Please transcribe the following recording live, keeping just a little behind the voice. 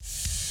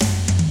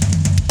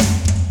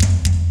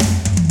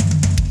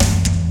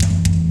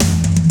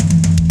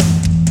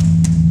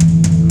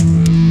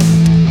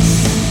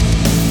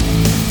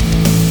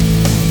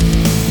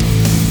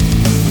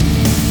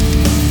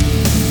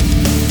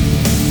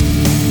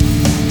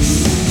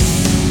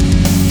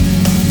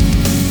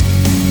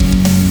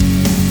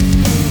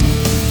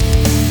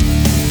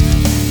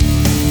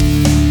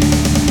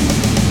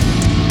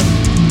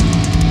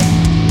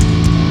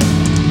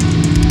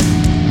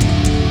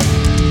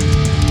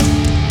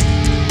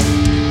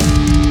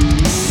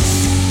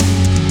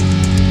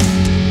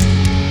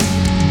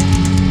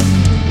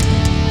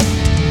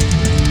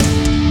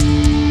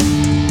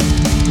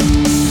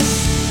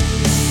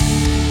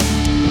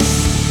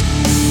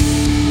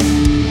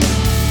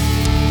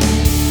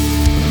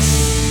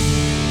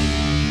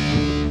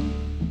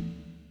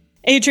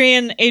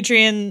Adrian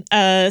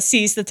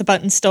sees that the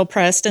button's still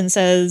pressed and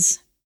says,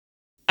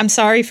 I'm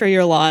sorry for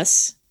your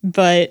loss,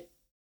 but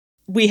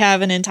we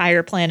have an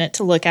entire planet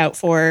to look out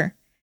for.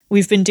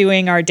 We've been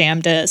doing our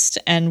damnedest,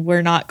 and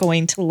we're not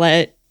going to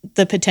let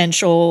the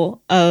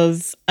potential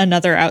of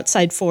another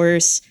outside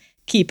force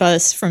keep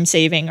us from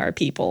saving our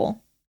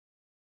people.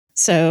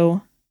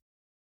 So,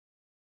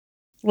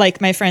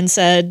 like my friend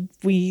said,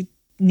 we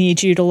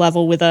need you to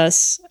level with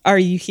us. Are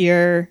you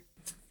here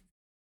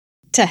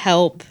to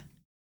help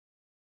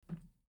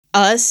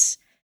us,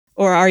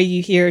 or are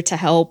you here to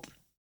help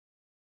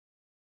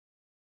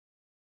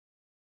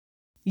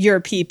your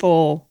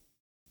people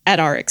at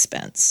our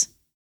expense?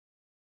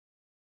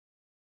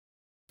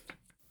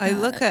 I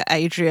look at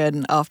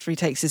Adrian after he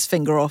takes his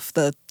finger off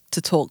the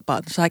to talk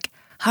button. It's like,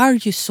 how are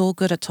you so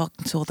good at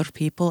talking to other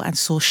people and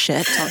so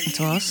shit talking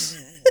to us?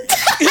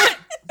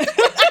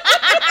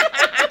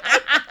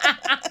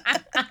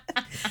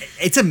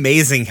 It's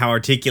amazing how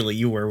articulate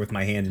you were with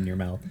my hand in your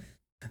mouth.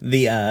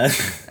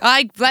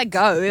 I let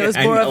go. It was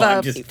more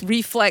of a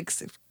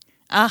reflex.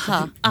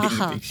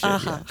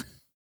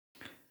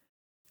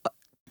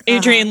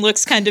 Adrian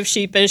looks kind of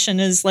sheepish and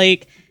is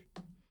like,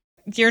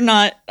 you're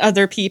not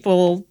other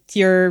people,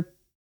 you're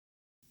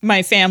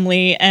my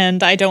family,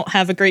 and I don't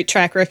have a great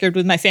track record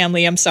with my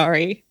family. I'm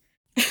sorry.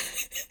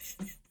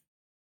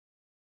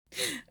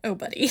 Oh,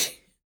 buddy.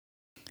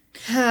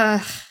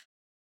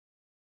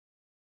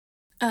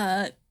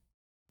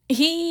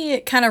 He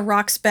kind of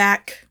rocks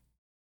back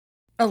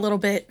a little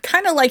bit,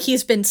 kind of like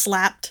he's been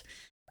slapped.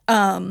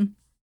 And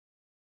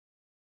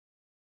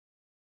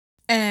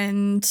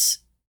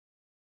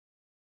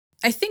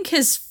I think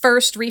his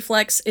first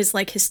reflex is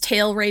like his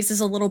tail raises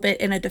a little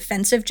bit in a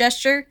defensive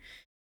gesture.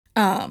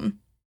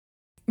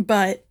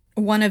 But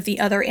one of the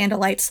other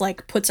Andalites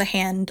like puts a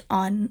hand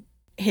on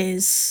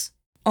his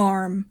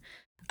arm,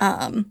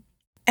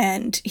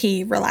 and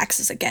he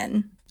relaxes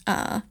again.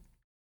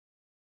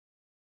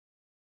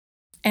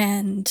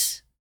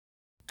 And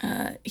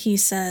he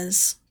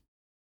says,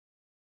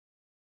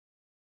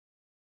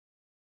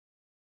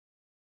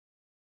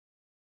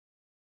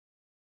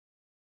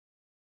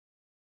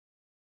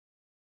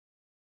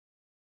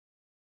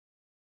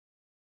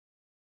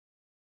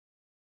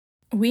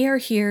 we are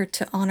here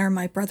to honor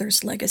my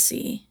brother's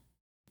legacy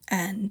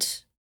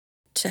and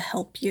to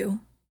help you.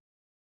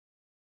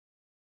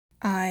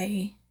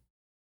 I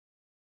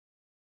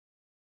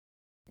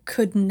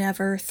could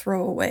never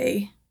throw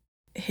away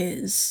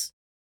his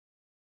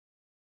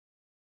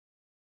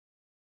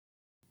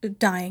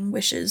dying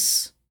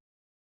wishes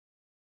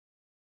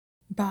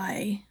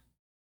by...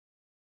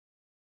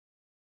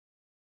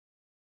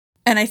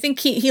 And I think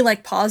he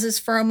like pauses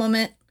for a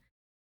moment,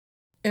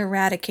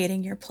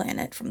 eradicating your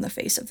planet from the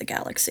face of the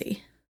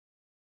galaxy.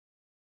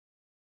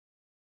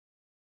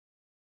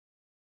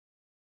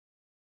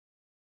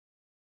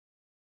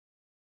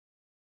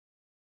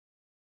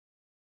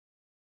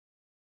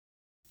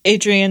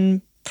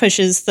 Adrian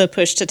pushes the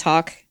push to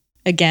talk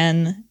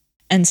again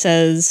and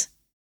says,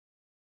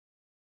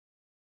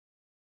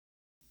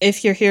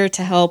 if you're here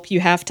to help, you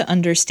have to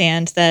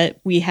understand that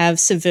we have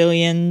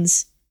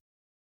civilians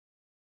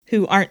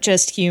who aren't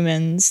just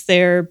humans.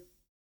 They're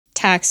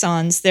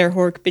taxons, they're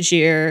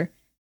Hork-Bajir.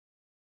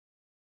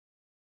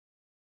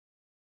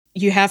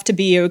 You have to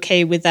be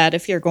okay with that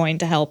if you're going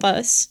to help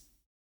us.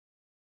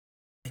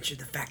 Mention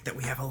the fact that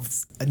we have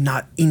a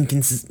not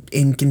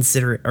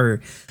inconsiderate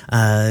or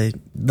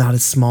not a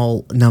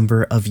small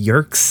number of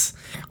Yerks.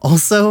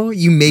 Also,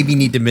 you maybe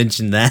need to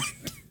mention that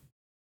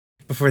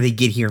before they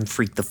get here and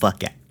freak the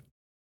fuck out.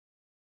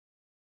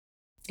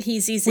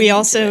 He's easy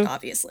into it,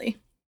 obviously.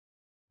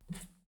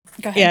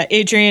 Go ahead. Yeah,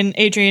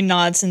 Adrian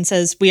nods and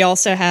says, we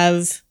also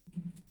have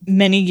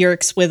many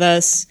Yerks with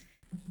us.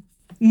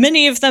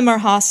 Many of them are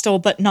hostile,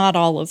 but not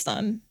all of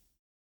them.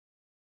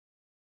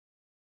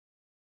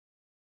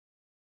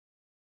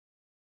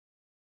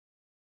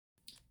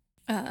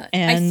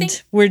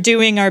 And we're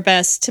doing our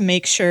best to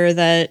make sure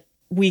that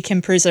we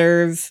can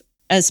preserve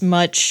as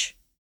much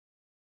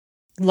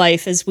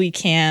life as we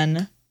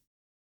can.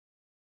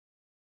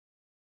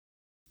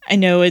 I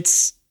know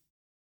it's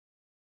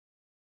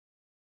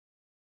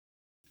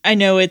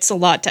a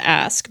lot to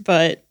ask,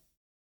 but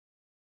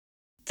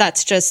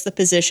that's just the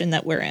position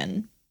that we're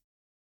in.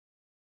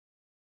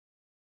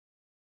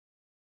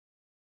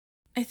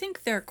 I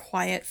think they're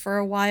quiet for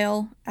a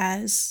while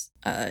as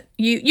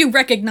you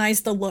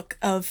recognize the look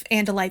of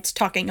Andalites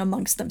talking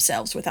amongst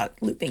themselves without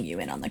looping you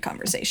in on the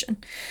conversation.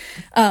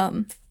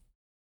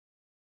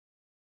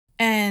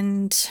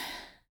 And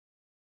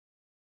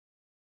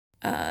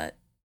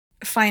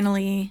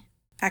finally,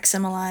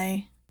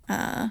 Aximali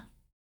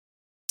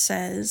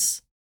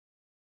says,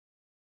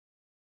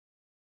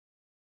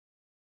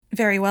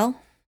 very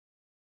well.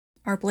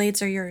 Our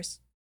blades are yours.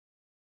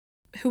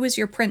 Who is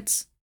your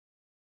prince?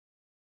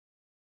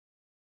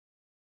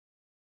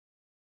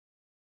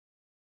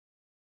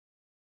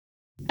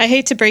 I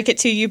hate to break it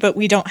to you, but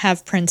we don't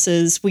have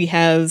princes. We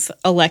have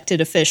elected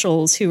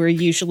officials who are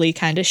usually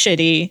kind of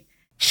shitty.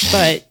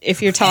 But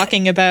if you're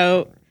talking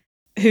about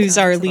who's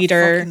our To the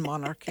leader. fucking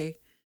monarchy.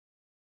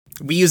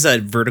 We use a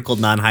vertical,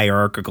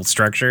 non-hierarchical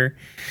structure.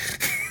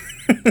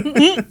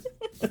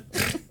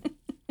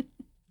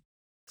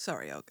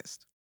 Sorry,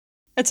 August.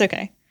 That's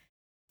okay.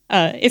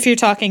 If you're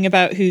talking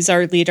about who's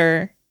our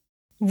leader,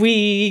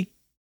 we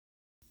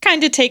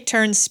kind of take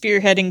turns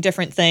spearheading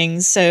different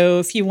things. So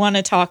if you want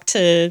to talk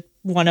to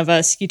one of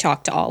us, you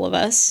talk to all of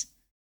us.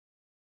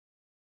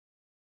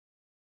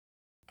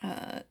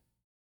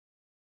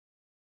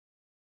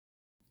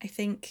 I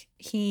think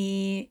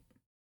he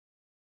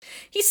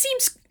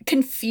seems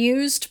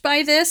confused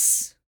by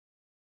this.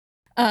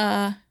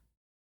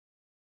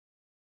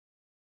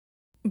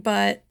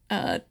 But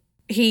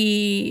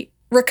he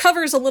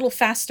recovers a little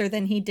faster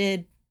than he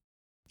did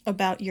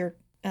about your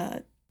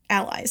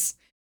allies.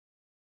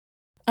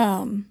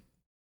 And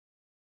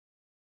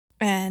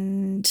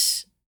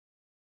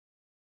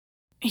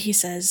he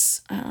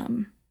says,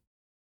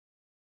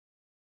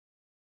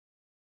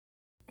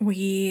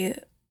 we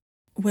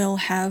will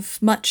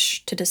have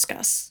much to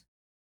discuss.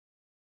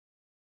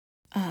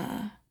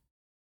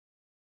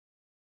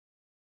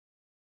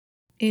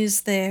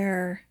 Is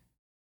there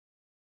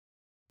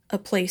a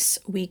place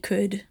we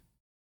could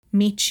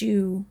meet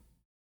you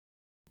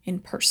in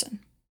person?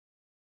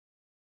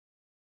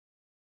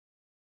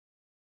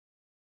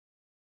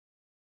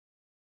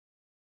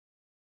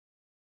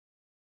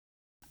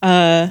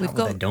 We've With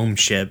got a dome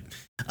ship.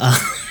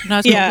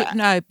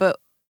 no, but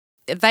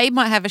they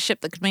might have a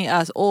ship that could meet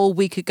us, or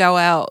we could go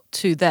out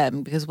to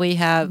them because we've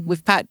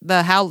packed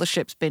the Howler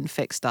ship's been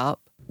fixed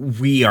up,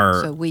 We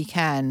are so we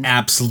can.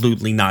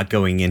 absolutely not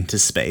going into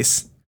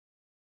space.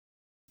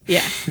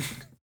 Yeah.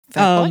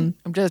 Fair point.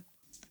 I'm just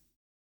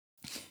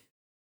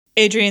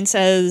Adrian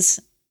says,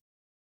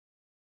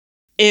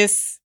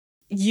 if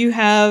you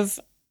have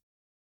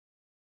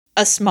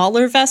a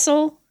smaller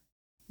vessel,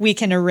 we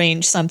can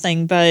arrange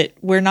something, but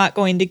we're not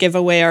going to give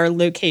away our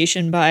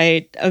location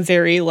by a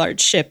very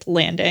large ship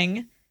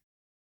landing.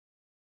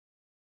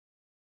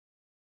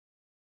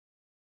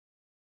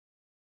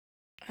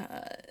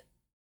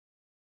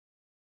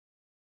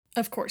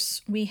 Of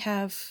course, we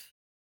have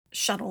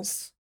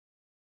shuttles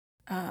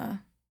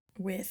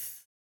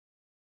with...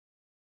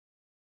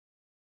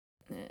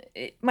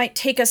 It might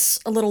take us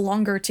a little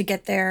longer to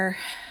get there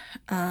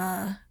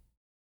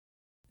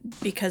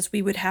because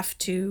we would have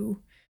to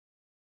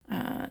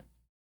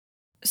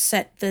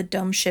set the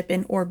dome ship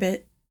in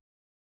orbit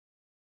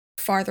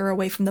farther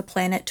away from the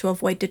planet to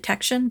avoid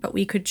detection, but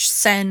we could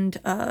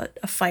send a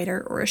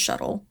fighter or a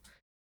shuttle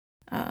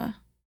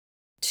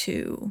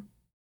to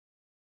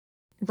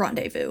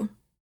rendezvous.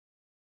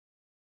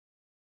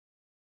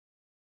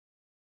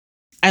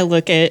 I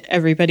look at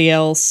everybody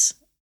else.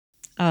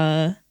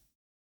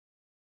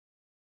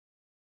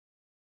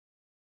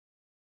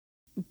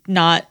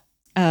 Not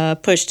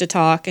pushed to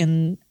talk,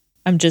 and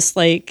I'm just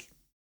like,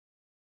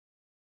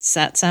 does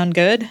that sound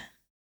good?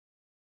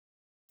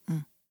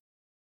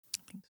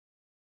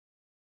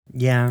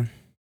 Yeah.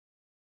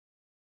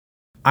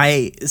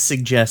 I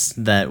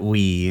suggest that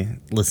we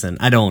listen.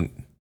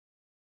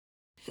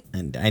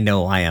 And I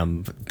know I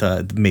am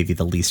maybe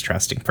the least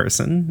trusting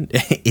person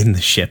in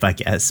the ship, I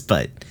guess,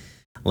 but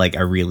like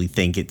I really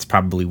think it's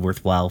probably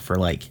worthwhile for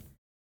like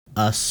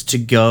us to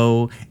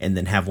go and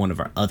then have one of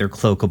our other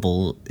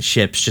cloakable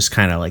ships just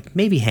kind of like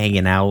maybe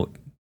hanging out,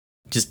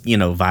 just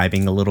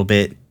vibing a little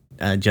bit,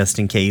 just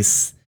in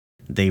case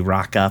they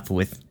rock up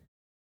with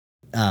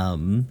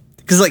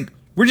because like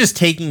we're just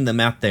taking them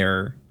at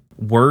their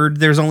word.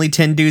 There's only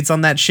 10 dudes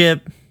on that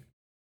ship.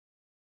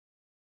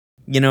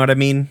 You know what I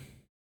mean?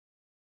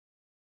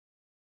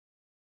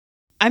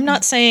 I'm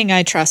not saying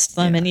I trust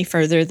them any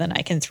further than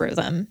I can throw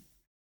them,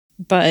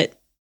 but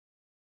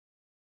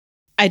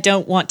I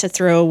don't want to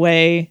throw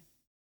away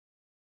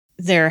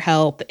their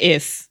help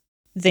if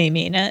they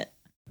mean it.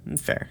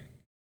 Fair.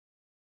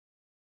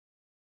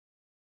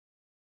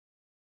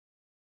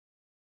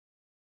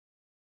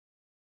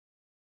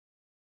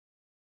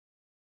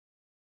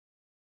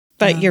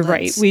 But you're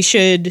right. We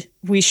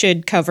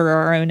should cover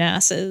our own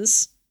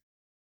asses.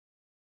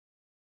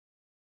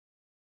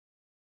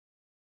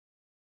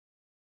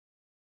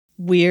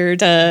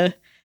 Weird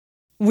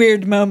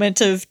moment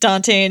of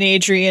Dante and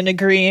Adrian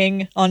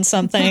agreeing on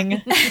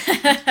something.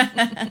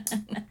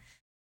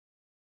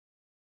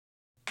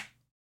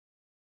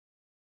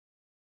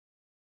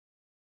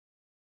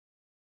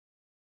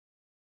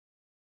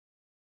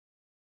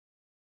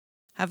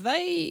 Have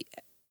they?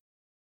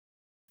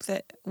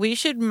 We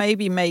should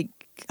maybe make.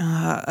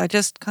 I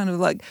just kind of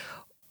like.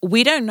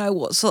 We don't know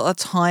what sort of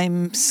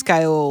time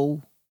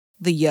scale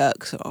the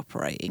Yerks are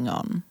operating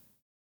on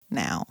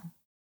now.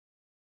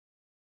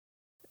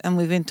 And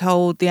we've been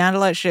told the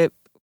Andalite ship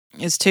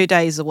is 2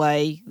 days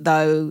away,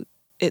 though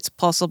it's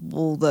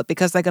possible that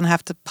because they're going to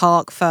have to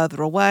park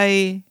further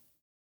away,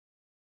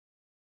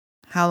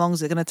 how long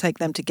is it going to take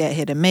them to get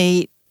here to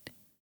meet?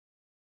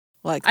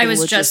 Like, I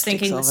was just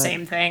thinking the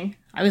same thing.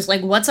 I was like,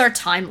 what's our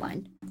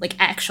timeline? Like,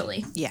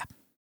 actually. Yeah.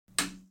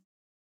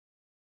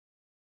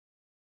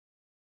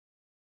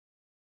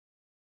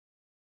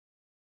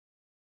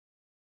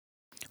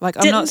 Like,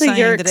 I'm Didn't not the saying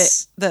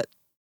Yerks- that.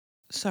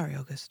 Sorry,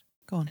 August.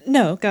 Go on.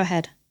 No, go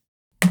ahead.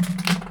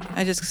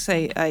 I just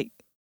say like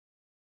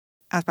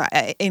about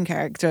in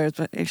character,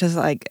 but it's just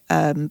like.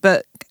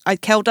 But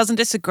Kel doesn't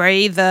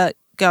disagree that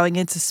going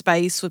into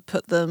space would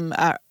put them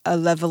at a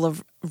level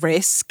of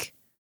risk,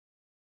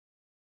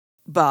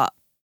 but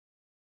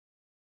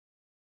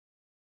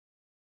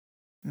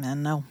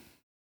man, no.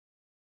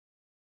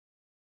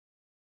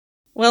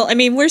 Well, I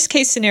mean, worst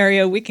case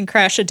scenario, we can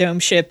crash a dome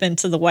ship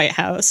into the White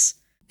House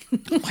Oh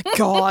my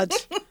god.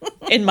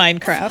 in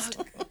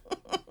Minecraft.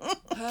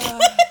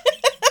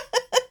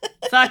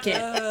 Fuck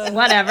it.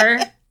 Whatever.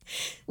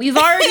 We've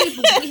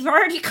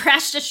already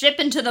crashed a ship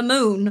into the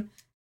moon.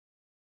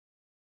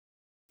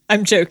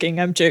 I'm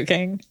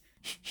joking.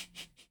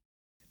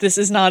 This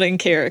is not in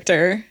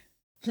character.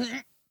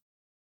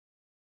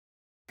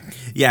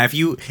 Yeah, if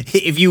you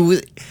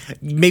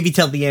maybe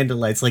tell the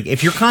Andalites, like,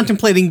 if you're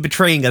contemplating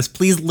betraying us,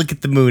 please look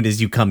at the moon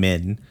as you come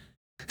in.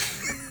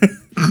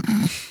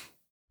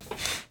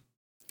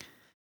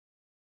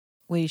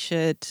 We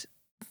should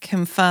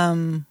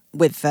confirm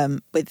with them,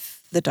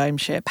 with the dome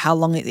ship, how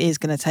long it is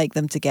going to take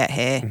them to get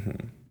here,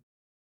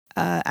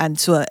 and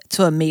to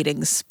a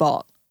meeting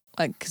spot.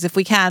 Like, because if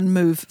we can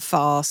move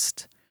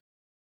fast,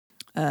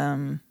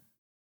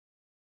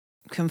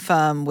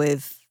 confirm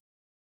with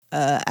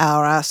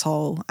our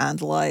asshole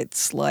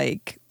Andalites,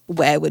 like,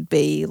 where would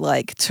be,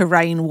 like,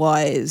 terrain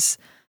wise,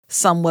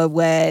 somewhere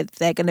where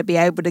they're going to be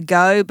able to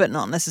go, but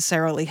not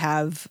necessarily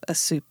have a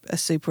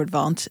super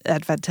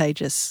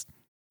advantageous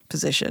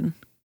position.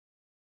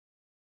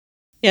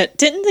 Yeah,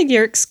 didn't the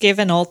Yerks give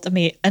an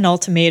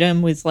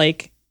ultimatum with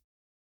like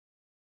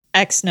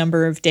X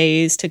number of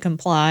days to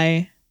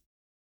comply?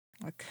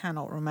 I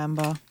cannot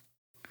remember.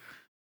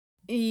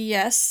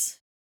 Yes.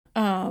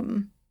 I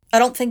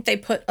don't think they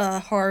put a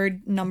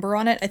hard number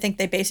on it. I think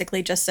they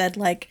basically just said,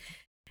 like,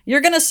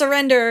 you're going to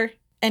surrender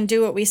and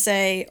do what we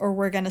say, or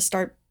we're going to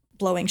start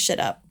blowing shit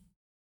up.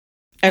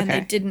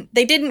 Okay. And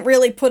they didn't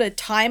really put a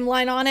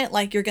timeline on it,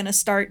 like, you're going to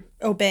start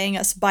obeying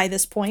us by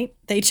this point.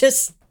 They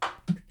just...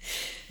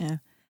 Yeah.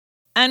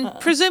 And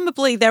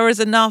presumably there is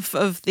enough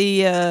of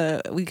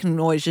the, we can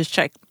always just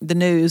check the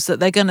news, that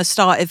they're going to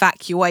start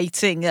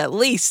evacuating at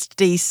least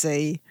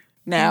DC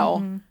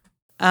now.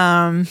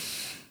 And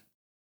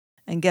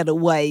get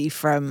away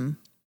from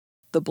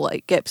the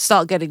Blake.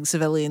 Start getting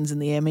civilians in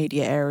the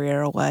immediate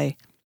area away.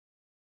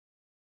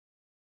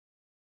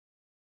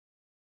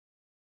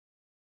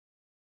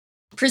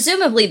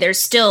 Presumably,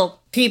 there's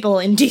still people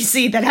in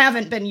DC that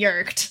haven't been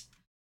yerked.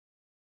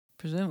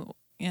 Presumably,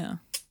 yeah.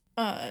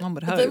 One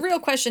would The hope. real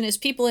question is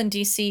people in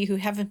DC who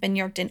haven't been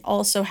yerked and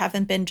also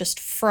haven't been just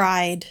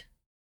fried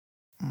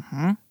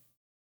Mm-hmm.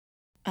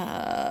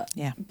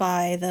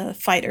 by the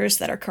fighters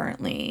that are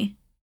currently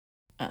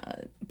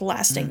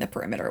blasting the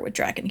perimeter with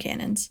dragon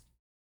cannons.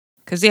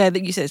 Because, yeah,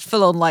 you said it's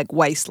full on, like,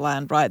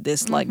 wasteland, right?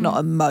 This, like, not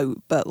a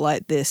moat, but,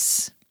 like,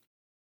 this...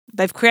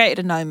 They've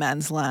created a no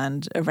man's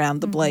land around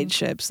the blade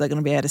ships. They're going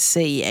to be able to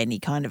see any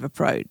kind of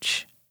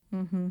approach.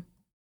 Mm-hmm.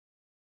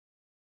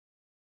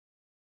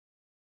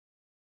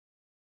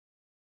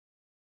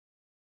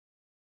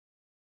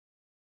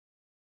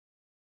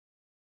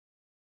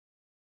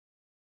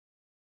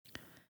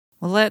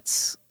 Well,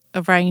 let's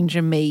arrange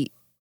a meet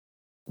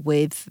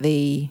with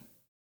the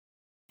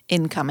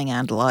incoming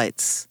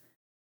Andalites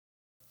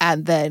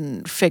and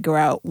then figure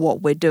out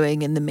what we're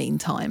doing in the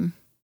meantime.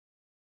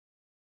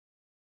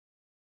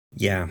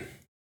 Yeah.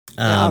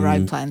 Our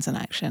own plans in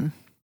action.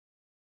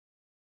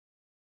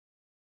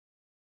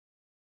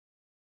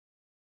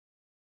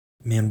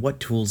 Man, what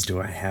tools do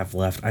I have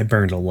left? I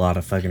burned a lot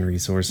of fucking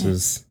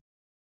resources.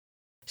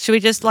 Should we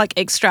just, like,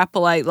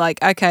 extrapolate,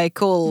 like, okay,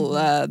 cool,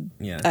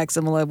 Yeah.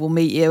 Aximala, we'll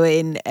meet you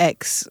in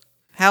X.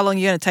 How long are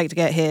you going to take to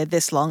get here?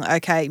 This long.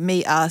 Okay,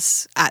 meet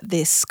us at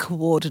this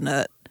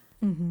coordinate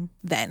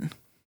then.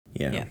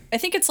 Yeah. I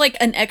think it's like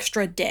an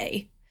extra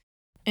day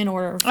in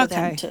order for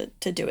them Okay.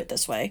 to do it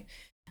this way.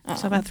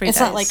 So about 3 it's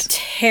days. not like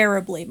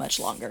terribly much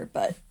longer,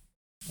 but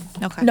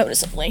Okay.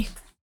 noticeably.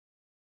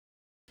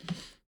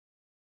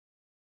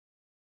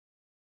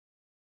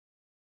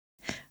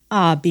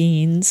 Ah,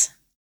 beans.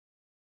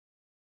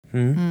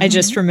 Hmm? I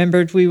just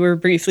remembered we were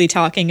briefly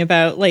talking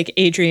about like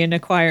Adrian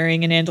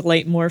acquiring an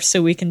Andalite morph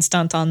so we can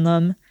stunt on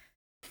them.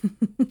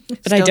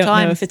 But I Still don't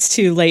time. know if it's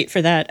too late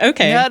for that.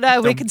 Okay.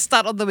 No, we can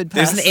start on them in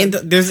There's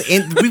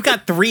person. we've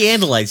got 3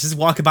 Andalites. Just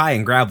walk by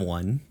and grab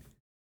one.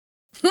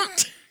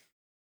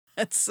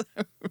 That's so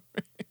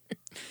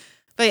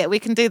But yeah, we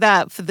can do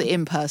that for the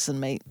in-person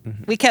meet.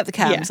 We kept the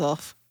cams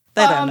off.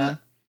 They don't know.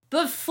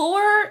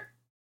 Before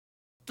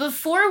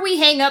we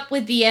hang up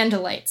with the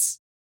Andalites,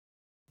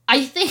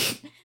 I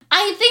think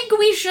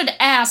we should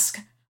ask,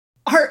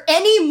 are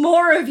any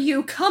more of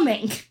you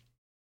coming?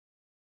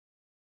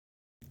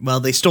 Well,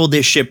 they stole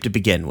this ship to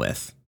begin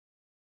with.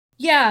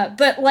 Yeah,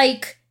 but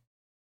like,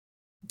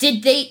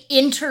 did they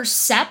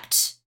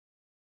intercept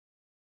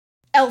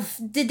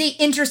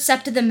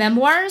the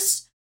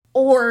memoirs?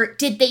 Or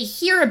did they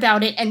hear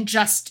about it and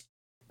just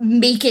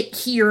make it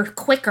here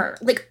quicker?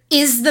 Like,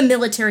 is the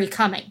military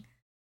coming?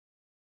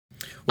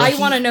 I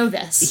want to know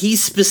this. He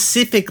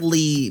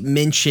specifically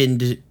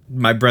mentioned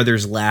my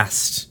brother's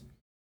last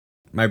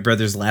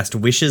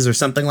wishes or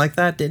something like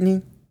that,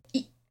 didn't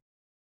he?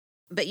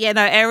 But yeah,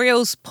 no,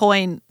 Ariel's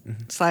point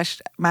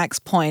 / Mac's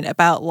point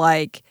about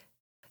like,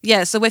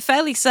 yeah, so we're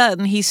fairly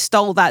certain he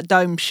stole that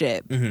dome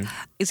ship. Mm-hmm.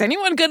 Is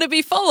anyone going to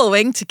be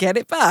following to get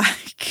it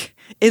back?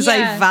 Is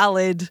Yeah. a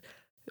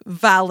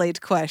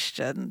valid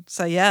question.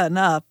 So yeah,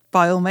 no,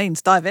 by all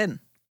means, dive in. Take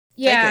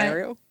it, Yeah,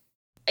 Ariel.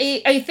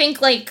 I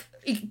think like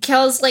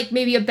Kel's like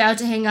maybe about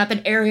to hang up,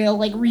 and Ariel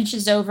like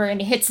reaches over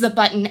and hits the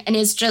button and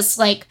is just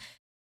like,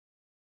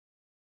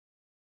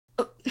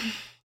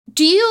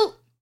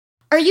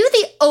 are you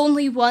the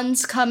only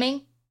ones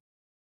coming?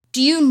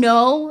 Do you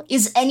know?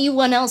 Is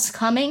anyone else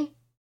coming?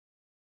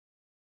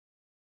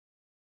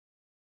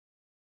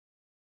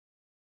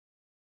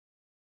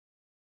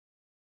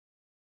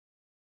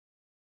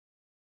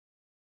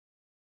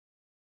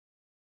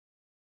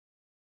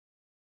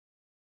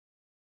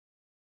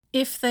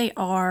 If they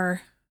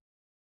are,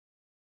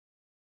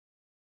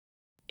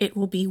 it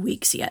will be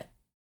weeks yet.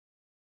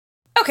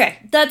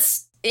 Okay,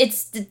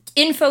 it's the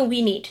info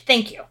we need.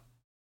 Thank you.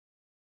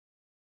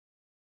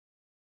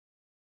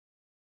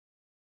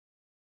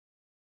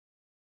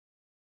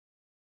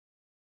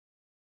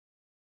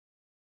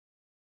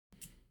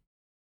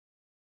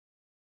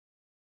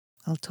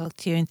 I'll talk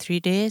to you in 3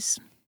 days.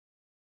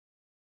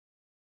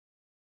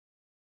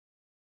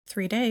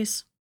 3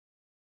 days.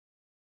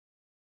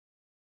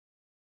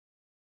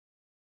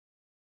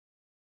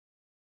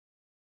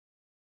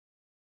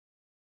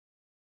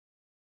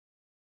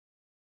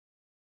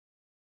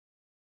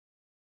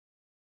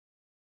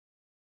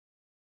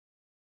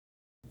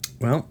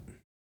 Well,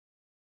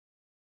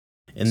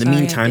 in the Sorry, I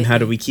meantime, bit how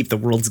do you. we keep the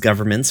world's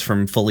governments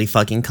from fully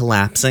fucking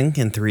collapsing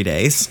in 3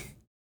 days?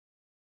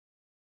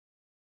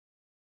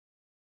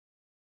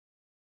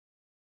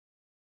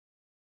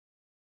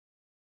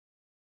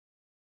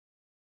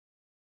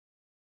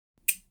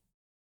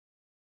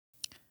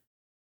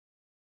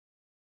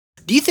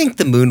 Do you think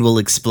the moon will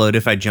explode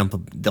if I jump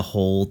the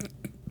whole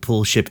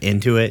pool ship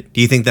into it?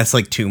 Do you think that's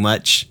like too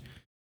much?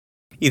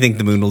 You think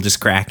the moon will just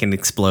crack and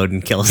explode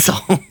and kill us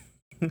all?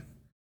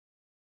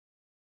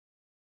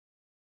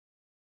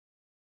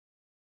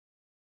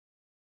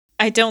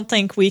 I don't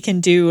think we can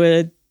do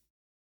a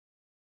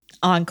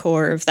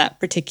encore of that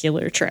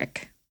particular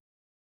trick.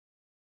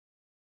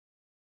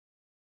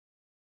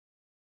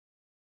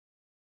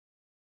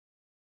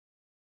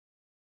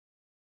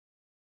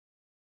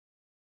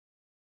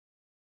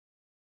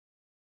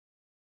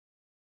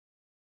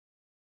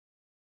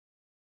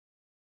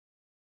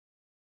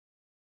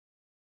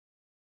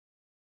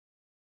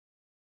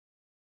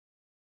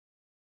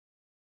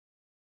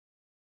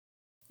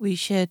 We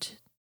should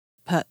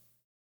put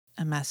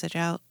a message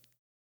out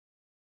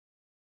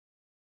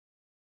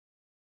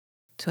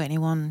to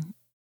anyone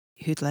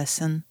who'd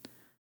listen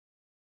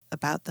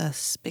about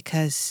this,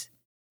 because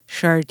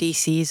sure,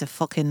 DC is a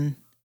fucking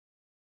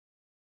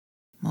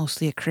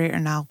mostly a crater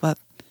now, but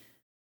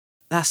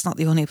that's not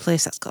the only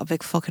place that's got a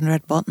big fucking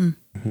red button.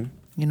 Mhm.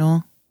 You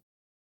know?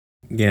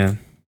 Yeah.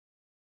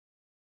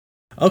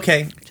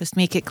 Okay. Just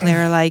make it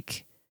clear,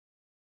 like,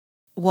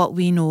 what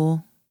we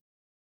know,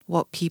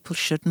 what people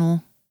should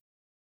know.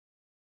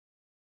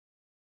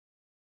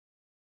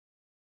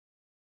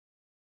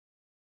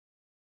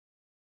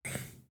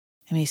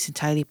 I mean, it's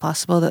entirely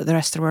possible that the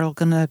rest of the world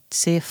are going to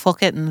say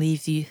fuck it and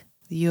leave the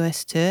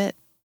US to it.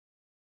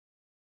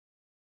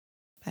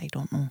 I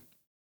don't know.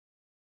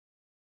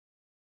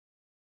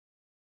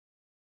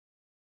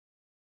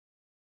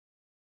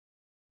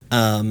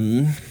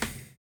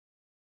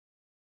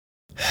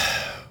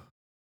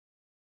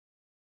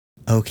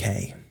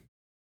 Okay.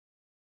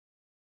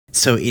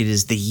 So it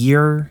is the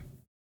year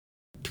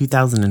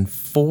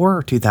 2004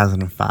 or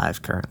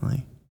 2005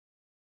 currently?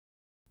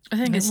 I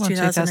think it's Well,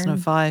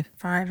 2005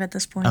 2005. at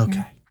this point.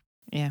 Okay.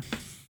 Yeah.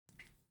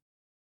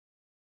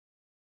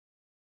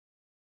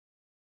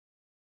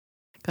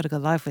 Gotta go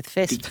live with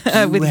Fist.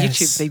 The With US.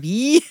 YouTube,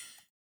 baby.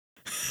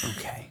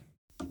 Okay.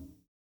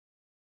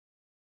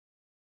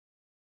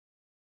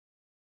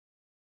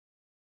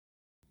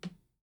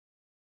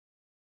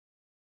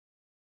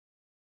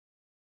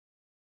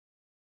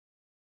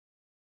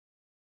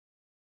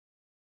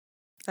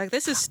 Like,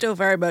 this is still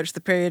very much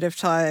the period of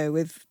time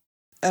with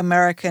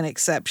American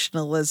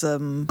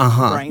exceptionalism,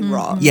 Uh-huh. brain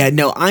rot. Yeah,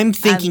 no, I'm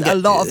thinking and a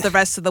lot of the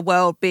rest of the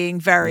world being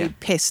very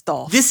pissed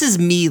off. This is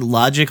me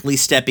logically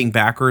stepping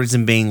backwards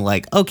and being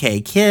like,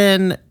 okay,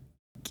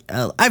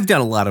 I've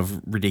done a lot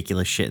of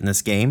ridiculous shit in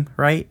this game,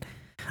 right?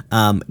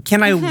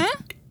 Can I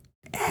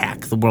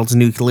hack the world's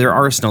nuclear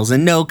arsenals?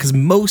 And no, because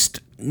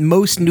most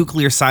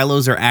nuclear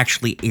silos are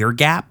actually air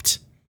gapped,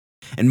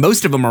 and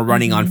most of them are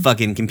running on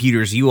fucking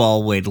computers you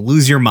all would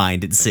lose your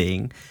mind at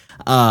seeing.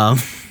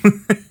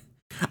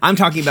 I'm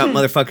talking about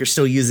motherfuckers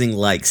still using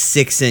like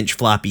 6-inch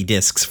floppy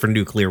disks for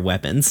nuclear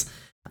weapons.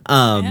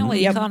 Yeah, well,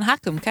 you can't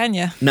hack them, can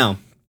you? No.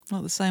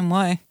 Not the same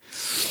way.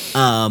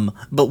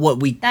 But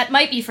what we That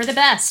might be for the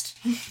best.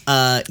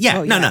 no,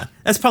 yeah.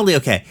 that's probably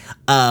okay.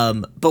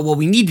 But what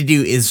we need to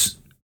do is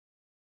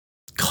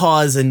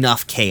cause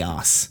enough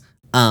chaos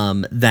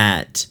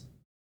that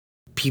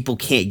people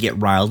can't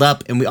get riled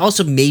up. And we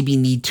also maybe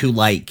need to,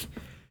 like,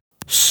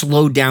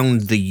 slow down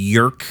the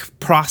Yerk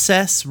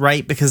process,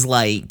 right? Because,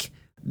 like,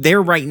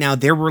 they're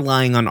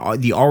relying on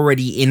the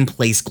already in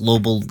place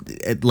global,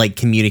 like,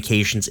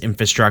 communications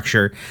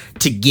infrastructure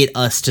to get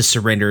us to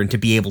surrender and to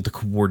be able to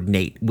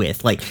coordinate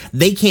with. Like,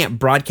 they can't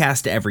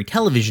broadcast to every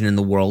television in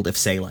the world if,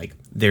 say, like,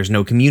 there's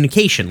no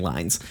communication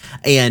lines.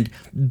 And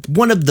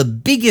one of the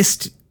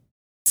biggest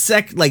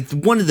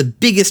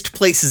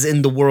places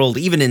in the world,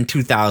 even in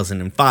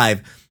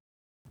 2005,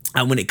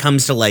 when it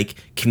comes to, like,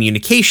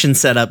 communication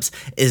setups,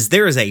 is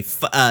there is a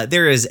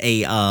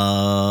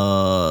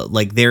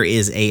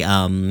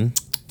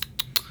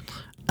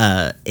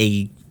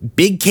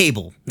big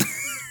cable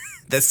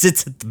that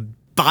sits at the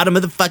bottom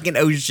of the fucking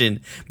ocean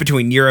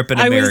between Europe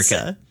and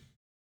America.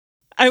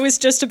 I was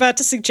just about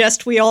to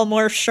suggest we all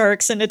morph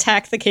sharks and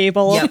attack the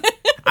cable. Yep.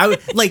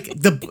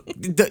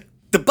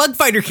 The bug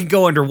fighter can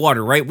go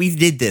underwater, right? We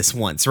did this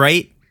once,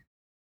 right?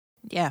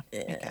 Yeah.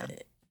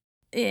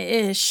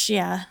 Ish,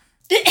 yeah.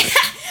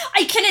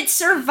 Can it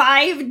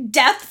survive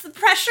depth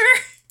pressure?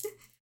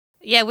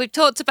 Yeah, we've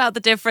talked about the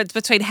difference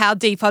between how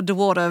deep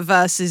underwater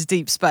versus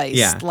deep space.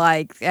 Yeah.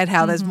 Like, and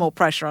how there's more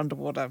pressure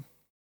underwater.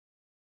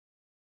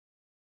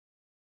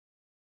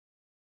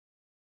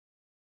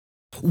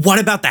 What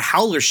about the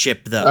Howler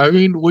ship, though? I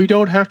mean, we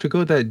don't have to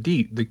go that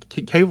deep. The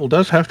cable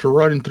does have to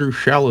run through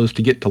shallows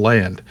to get to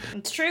land.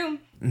 It's true.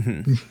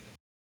 Mm-hmm.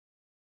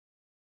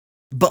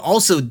 But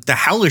also, the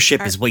Howler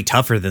ship is way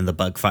tougher than the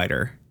bug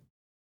fighter.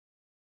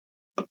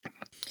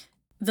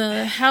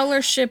 The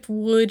Howler ship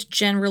would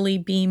generally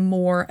be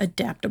more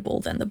adaptable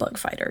than the bug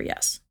fighter,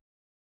 yes.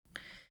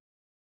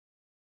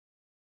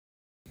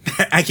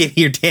 I can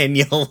hear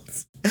Danielle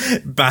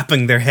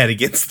bopping their head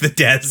against the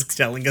desk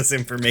telling us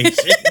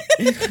information.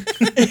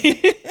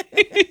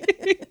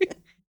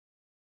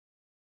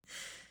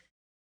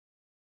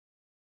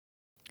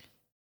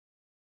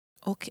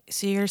 Okay,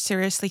 so you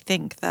seriously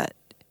think that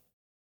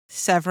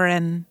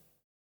severing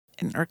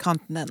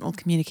intercontinental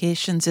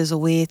communications is a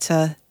way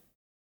to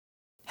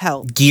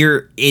help?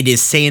 It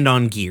is sand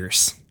on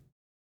gears.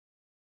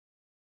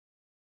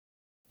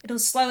 It'll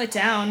slow it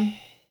down.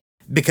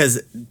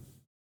 Because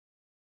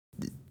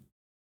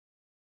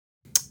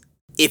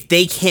if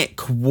they can't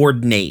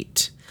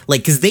coordinate,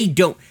 like, because they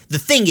don't, the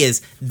thing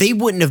is, they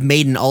wouldn't have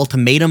made an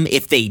ultimatum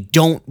if they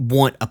don't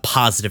want a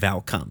positive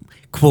outcome.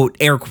 Quote,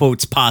 air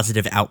quotes,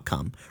 positive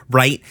outcome,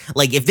 right?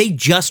 Like, if they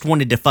just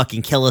wanted to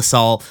fucking kill us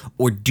all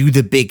or do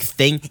the big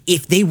thing,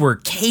 if they were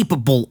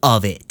capable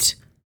of it,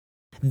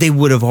 they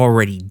would have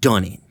already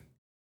done it.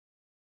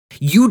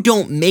 You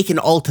don't make an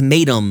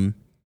ultimatum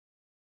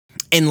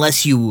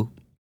unless you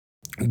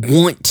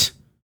want,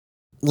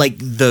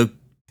 like,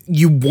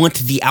 you want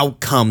the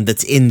outcome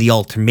that's in the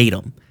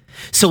ultimatum.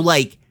 So,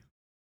 like,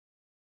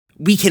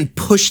 we can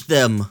push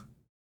them.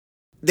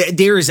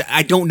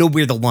 I don't know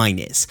where the line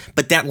is,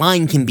 but that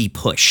line can be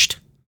pushed.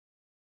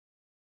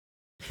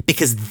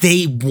 Because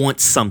they want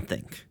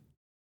something.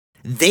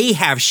 They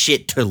have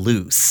shit to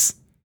lose.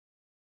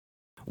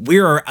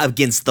 We're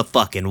against the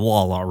fucking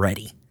wall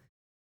already.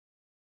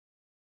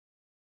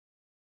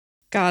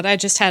 God, I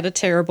just had a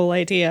terrible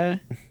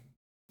idea.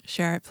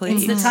 Share it,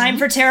 please. It's the time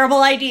for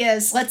terrible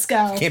ideas. Let's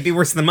go. Can't be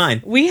worse than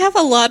mine. We have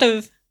a lot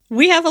of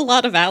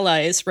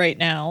allies right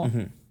now.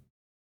 Mm-hmm.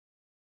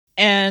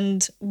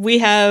 And we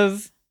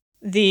have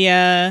the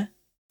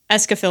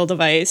Escafil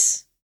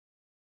device.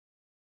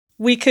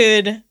 We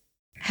could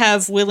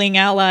have willing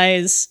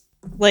allies,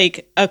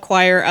 like,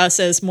 acquire us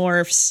as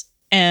morphs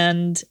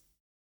and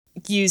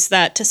use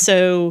that to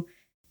sow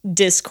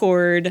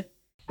discord,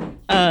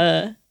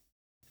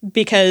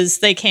 because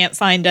they can't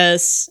find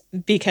us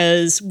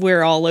because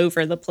we're all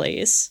over the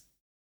place.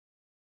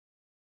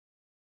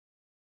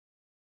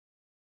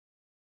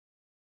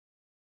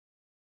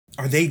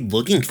 Are they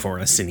looking for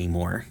us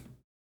anymore?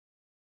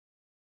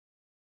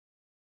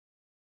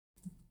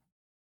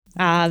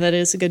 Ah, that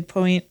is a good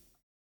point.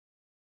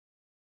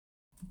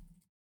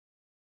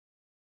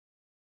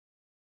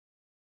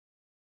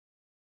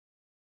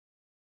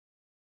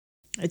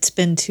 It's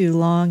been too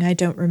long, I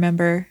don't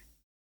remember.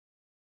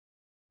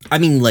 I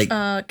mean, like...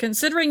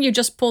 Considering you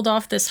just pulled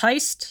off this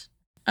heist,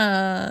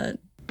 I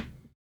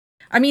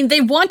mean, they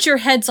want your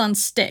heads on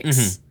sticks.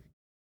 Mm-hmm.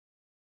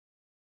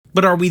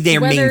 But are we their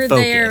main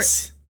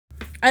focus?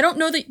 I don't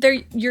know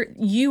that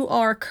you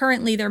are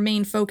currently their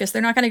main focus.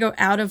 They're not going to go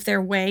out of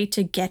their way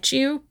to get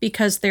you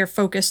because they're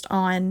focused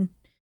on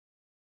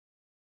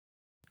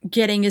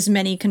getting as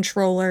many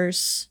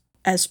controllers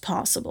as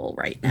possible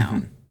right now.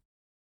 Mm-hmm.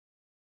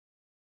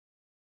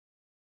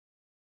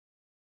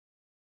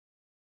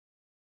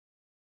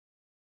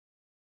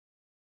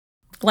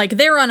 Like,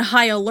 they're on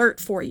high alert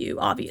for you,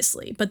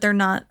 obviously, but they're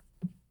not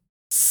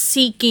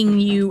seeking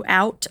you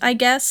out, I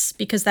guess,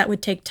 because that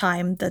would take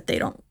time that they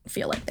don't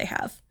feel like they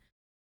have.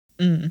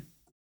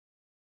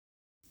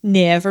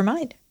 Never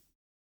mind.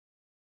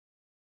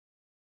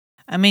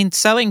 I mean,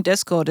 sowing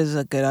discord is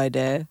a good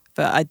idea.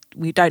 But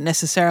we don't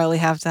necessarily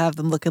have to have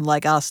them looking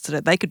like us.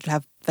 They could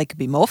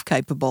be morph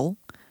capable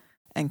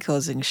and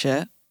causing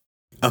shit.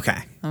 Okay.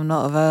 I'm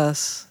not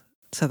averse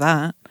to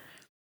that.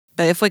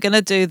 But if we're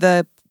gonna do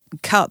the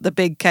cut the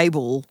big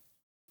cable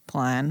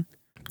plan,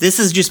 this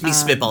is just me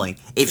spitballing.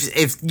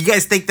 If you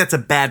guys think that's a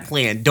bad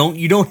plan,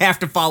 you don't have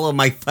to follow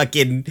my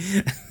fucking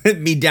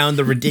me down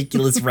the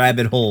ridiculous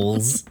rabbit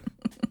holes.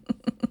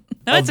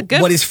 No, it's a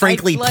good. What is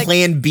frankly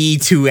Plan B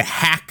to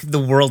hack the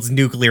world's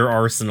nuclear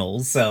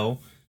arsenal? So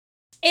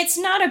it's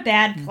not a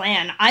bad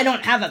plan. I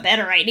don't have a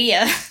better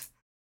idea.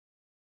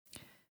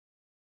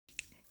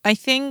 I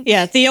think.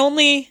 Yeah, the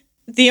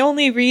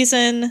only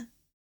reason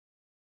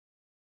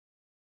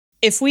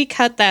if we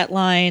cut that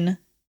line,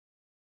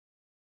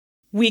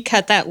 we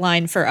cut that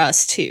line for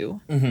us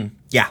too. Mm-hmm.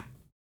 Yeah.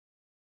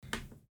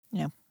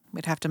 Yeah,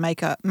 we'd have to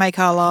make our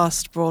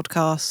last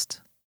broadcast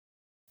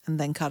and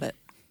then cut it.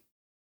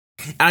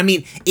 I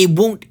mean, it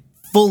won't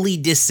fully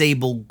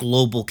disable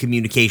global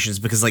communications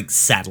because like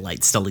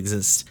satellites still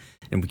exist.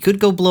 And we could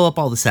go blow up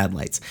all the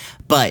satellites.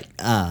 But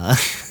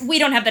we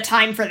don't have the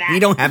time for that. We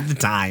don't have the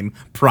time,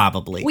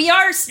 probably. We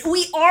are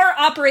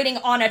operating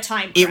on a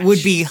time crunch. It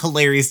would be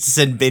hilarious to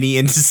send Benny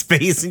into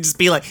space and just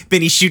be like,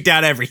 Benny, shoot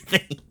down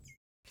everything.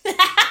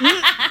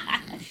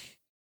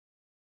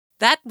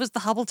 That was the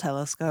Hubble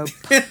telescope.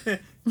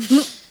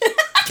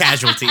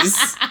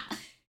 Casualties.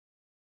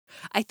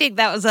 I think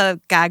that was a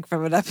gag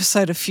from an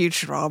episode of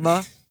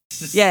Futurama.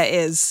 Yeah, it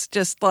is.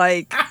 Just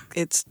like,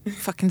 it's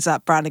fucking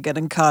Zap Brannigan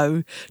and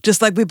co.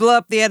 Just like, we blow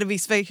up the enemy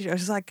spaceship. I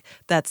was like,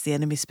 that's the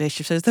enemy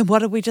spaceship. So then what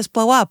did we just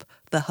blow up?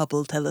 The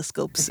Hubble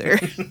telescope, sir.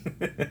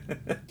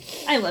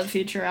 I love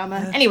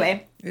Futurama.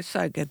 Anyway. It's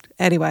so good.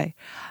 Anyway.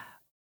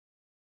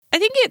 I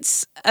think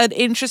it's an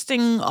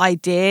interesting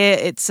idea.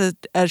 It's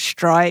a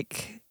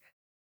strike.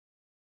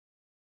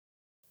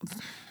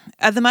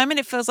 At the moment,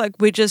 it feels like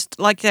we just,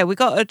 like, yeah, we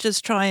got to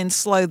just try and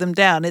slow them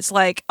down. It's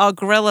like our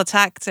guerrilla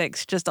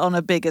tactics just on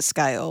a bigger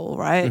scale,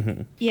 right?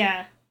 Mm-hmm.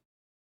 Yeah.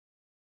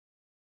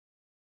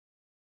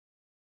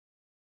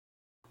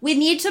 We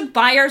need to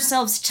buy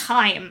ourselves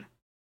time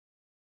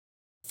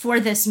for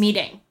this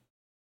meeting.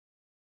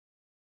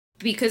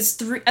 Because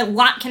a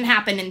lot can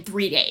happen in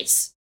 3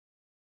 days.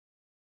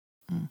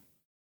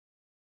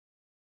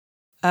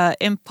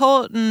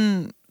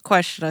 Important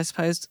question, I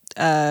suppose,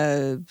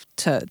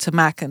 to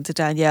Mac and to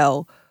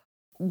Danielle.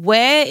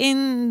 Where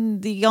in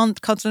the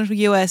continental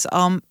US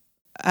are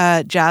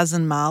Jazz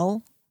and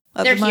Mal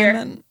at They're the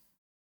moment? Here.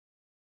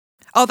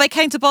 Oh, they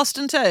came to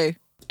Boston too.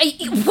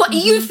 What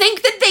you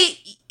think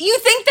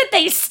that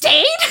they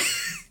stayed?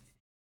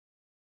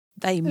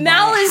 They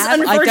Mal is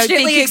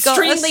unfortunately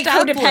extremely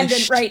codependent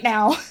established. right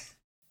now.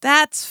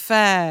 That's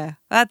fair.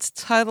 That's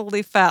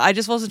totally fair. I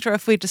just wasn't sure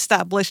if we'd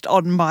established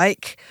on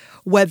mic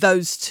where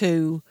those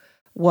two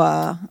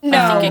were.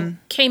 No. I think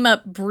it came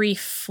up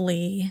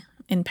briefly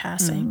in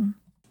passing.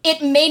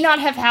 It may not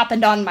have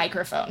happened on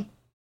microphone.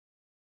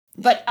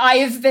 But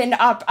I've been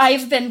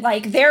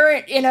like, they're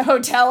in a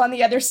hotel on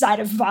the other side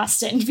of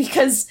Boston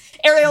because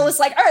Ariel was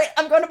like, all right,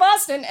 I'm going to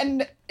Boston.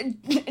 And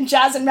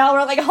Jazz and Mal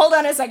were like, hold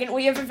on a second,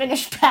 we haven't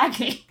finished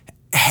packing.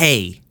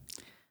 Hey,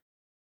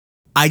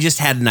 I just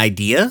had an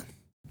idea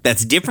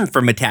that's different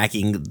from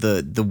attacking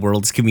the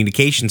world's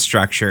communication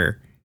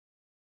structure.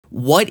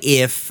 What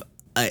if,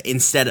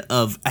 instead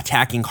of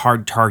attacking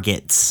hard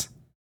targets,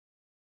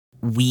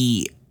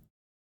 what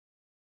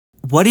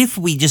if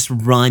we just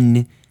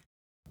run...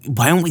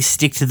 Why don't we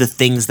stick to the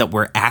things that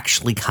we're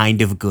actually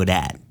kind of good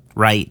at,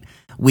 right?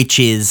 Which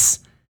is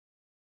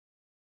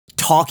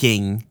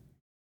talking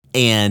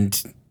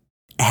and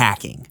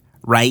hacking,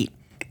 right?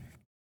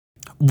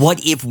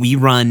 What if we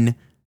run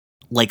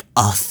like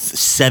a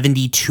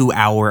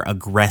 72-hour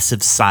aggressive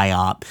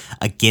psyop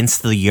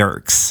against the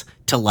Yeerks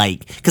to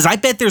like... Because I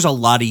bet there's a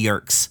lot of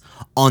Yeerks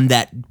on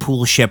that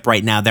pool ship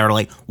right now that are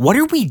like, what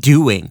are we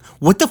doing?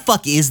 What the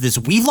fuck is this?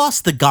 We've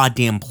lost the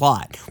goddamn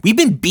plot. We've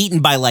been beaten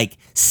by like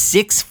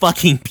 6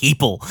 fucking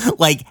people.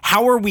 Like,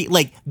 how are we...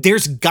 Like,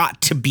 there's got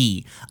to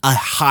be a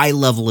high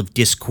level of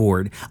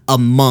discord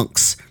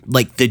amongst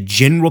like the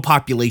general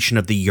population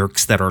of the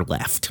Yeerks that are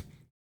left.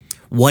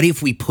 What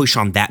if we push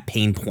on that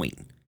pain point?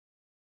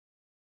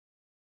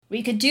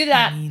 We could do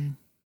that. I mean,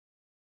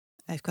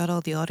 I've got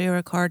all the audio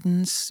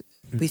recordings.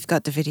 We've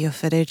got the video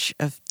footage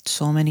of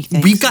so many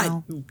things. We've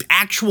got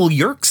actual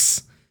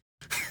Yeerks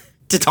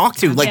to talk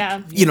to, like,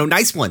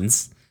 nice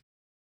ones.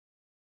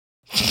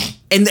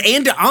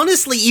 And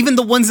honestly, even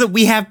the ones that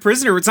we have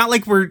prisoner, it's not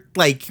like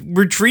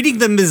we're treating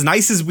them as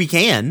nice as we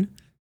can.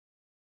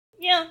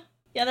 Yeah,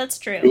 that's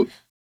true.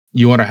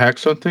 You want to hack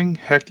something?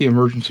 Hack the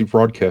emergency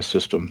broadcast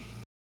system.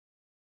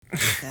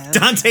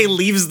 Dante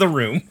leaves the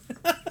room.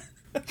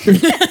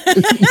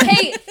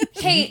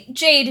 Hey,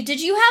 Jade, did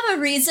you have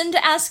a reason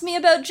to ask me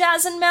about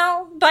Jazz and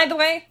Mal, by the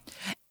way?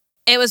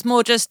 It was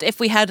more just if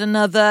we had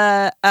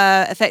another,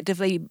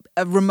 effectively,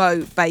 a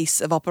remote base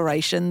of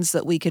operations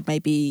that we could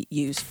maybe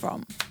use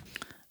from.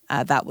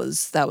 That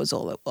was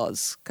all it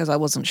was, because I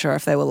wasn't sure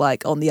if they were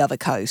like on the other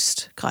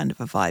coast kind of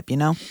a vibe, you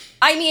know?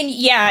 I mean,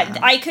 yeah,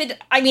 I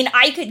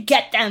could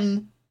get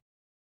them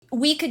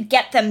we could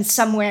get them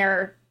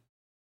somewhere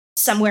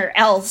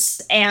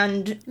else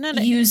and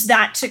use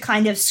that to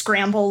kind of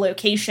scramble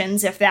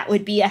locations if that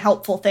would be a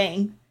helpful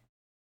thing.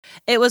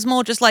 It was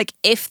more just like,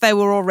 if they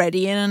were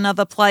already in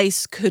another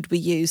place, could we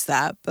use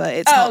that? But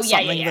it's not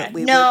something that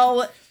we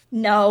would...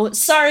 No,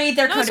 sorry,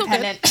 they're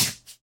codependent.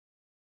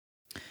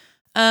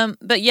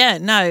 But yeah,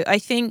 no, I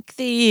think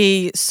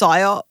the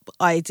PSYOP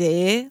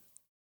idea,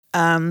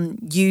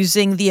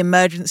 using the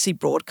emergency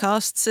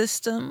broadcast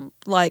system,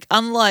 like,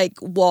 unlike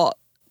what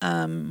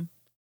the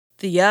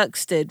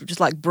Yerks did, which is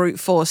like brute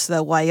force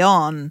their way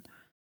on,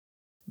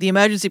 the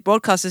emergency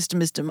broadcast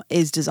system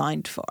is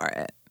designed for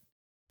it.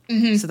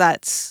 Mm-hmm. So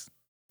that's,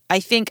 I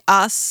think,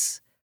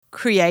 us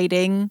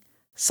creating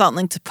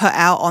something to put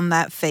out on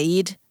that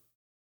feed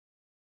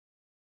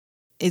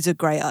is a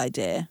great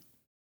idea.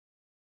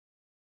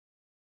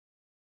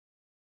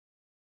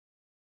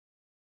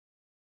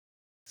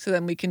 So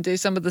then we can do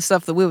some of the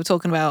stuff that we were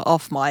talking about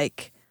off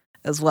mic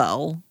as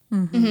well,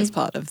 as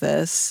part of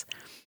this.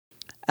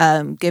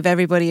 Give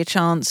everybody a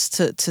chance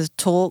to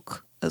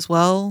talk as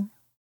well.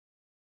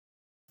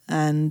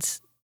 And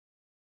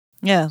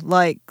yeah,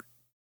 like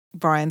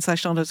Brian /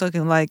 Shonda was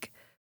talking, like,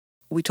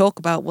 we talk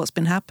about what's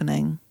been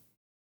happening.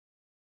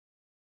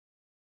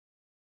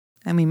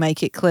 And we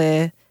make it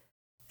clear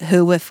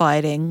who we're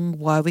fighting,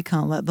 why we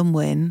can't let them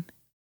win.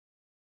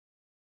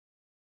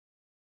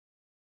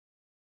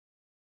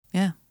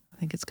 Yeah, I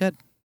think it's good.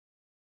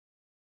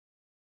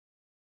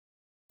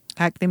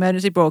 Hack the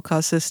emergency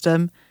broadcast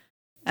system,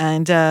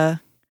 and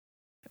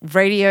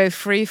Radio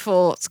Free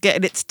Thought's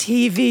getting its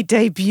TV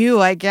debut,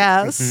 I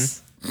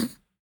guess.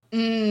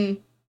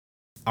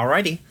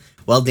 Alrighty.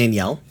 Well,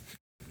 Danielle,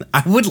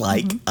 I would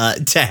like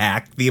to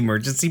hack the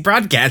emergency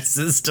broadcast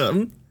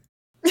system.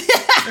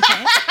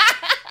 Okay.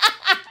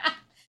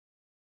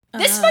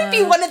 This might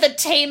be one of the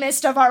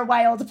tamest of our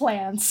wild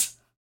plans.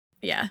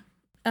 Yeah.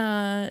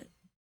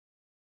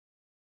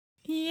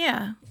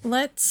 Yeah.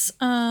 Let's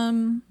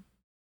I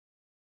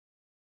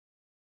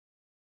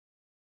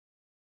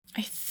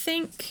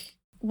think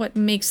what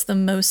makes the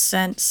most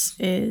sense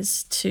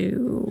is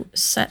to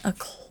set a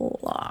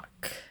clock.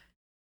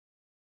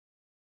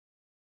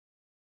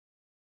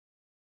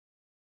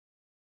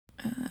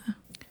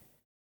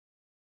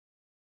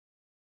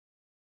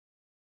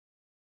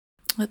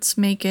 Let's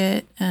make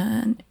it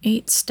an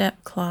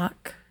 8-step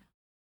clock.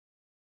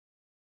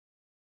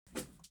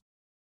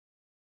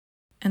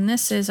 And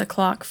this is a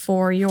clock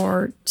for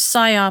your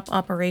PSYOP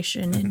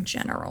operation in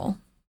general.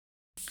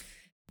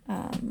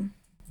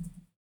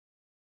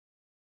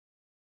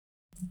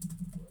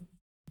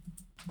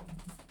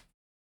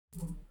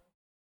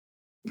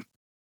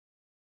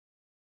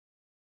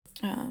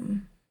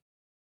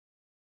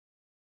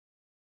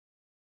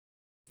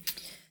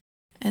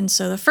 And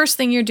so the first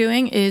thing you're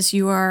doing is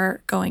you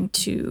are going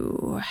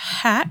to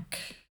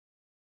hack.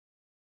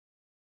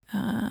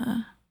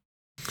 No.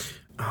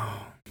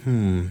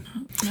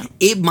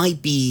 It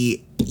might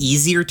be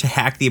easier to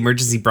hack the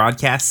emergency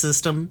broadcast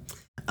system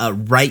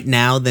right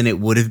now than it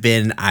would have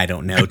been,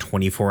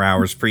 24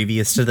 hours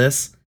previous to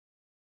this.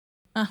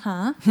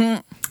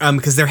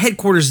 Because their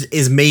headquarters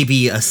is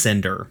maybe a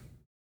cinder.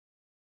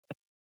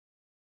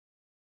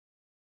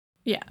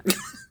 Yeah.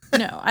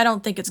 No, I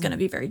don't think it's going to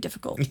be very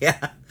difficult.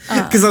 Yeah.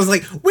 Because I was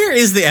like, where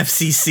is the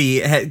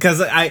FCC?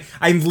 Because I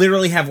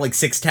literally have like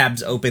 6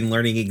 tabs open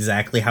learning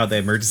exactly how the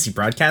emergency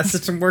broadcast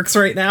system works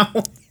right now.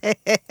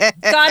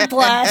 God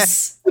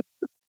bless.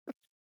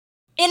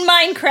 In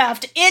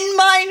Minecraft.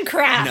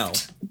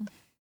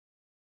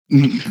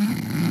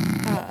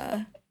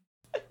 No.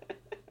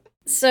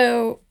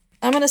 So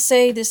I'm going to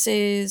say this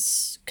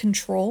is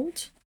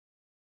controlled.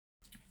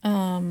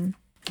 And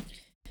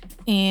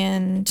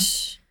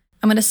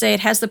I'm going to say it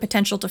has the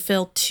potential to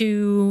fill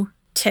 2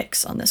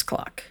 ticks on this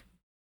clock.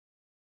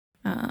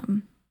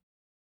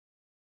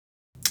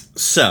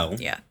 So,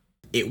 yeah,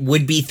 it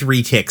would be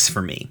 3 ticks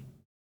for me.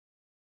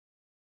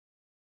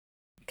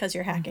 Because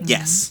you're hacking.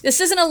 Yes.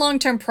 This isn't a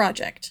long-term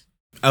project.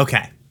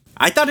 Okay.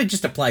 I thought it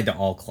just applied to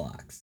all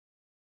clocks.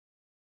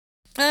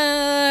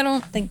 I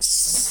don't think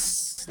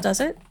does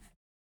it?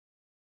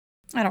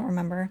 I don't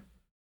remember.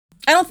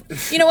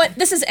 You know what?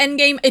 This is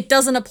endgame. It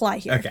doesn't apply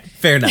here. Okay,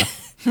 fair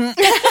enough.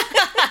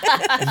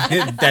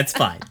 That's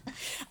fine.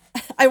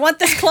 I want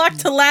this clock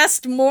to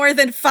last more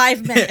than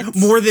 5 minutes.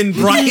 More than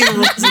Brian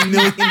rolls a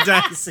million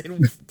dice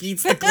and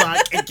beats the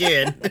clock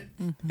again.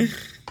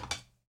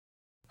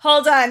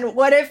 Hold on.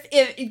 What if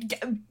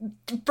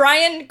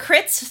Brian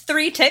crits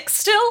 3 ticks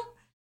still?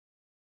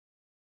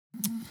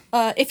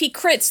 If he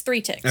crits,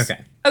 3 ticks.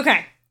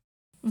 Okay.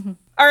 Mm-hmm.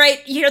 All right.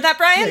 You hear that,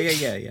 Brian?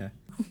 Yeah.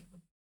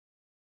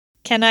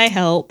 Can I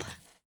help?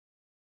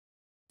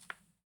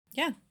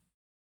 Yeah.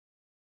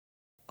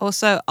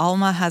 Also,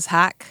 Alma has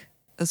hack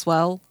as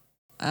well.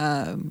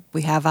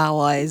 We have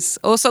allies.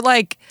 Also,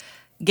 like,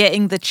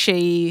 getting the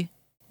Chi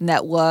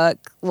network,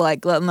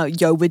 like, let them know,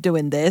 yo, we're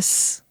doing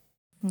this.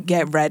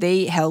 Get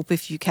ready. Help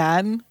if you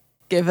can.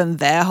 Given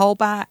their whole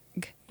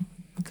back.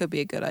 Could be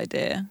a good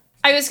idea.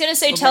 I was gonna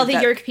say We'll tell make the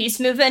that- Yerk peace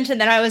movement,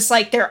 and then I was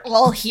like, they're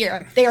all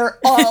here. They're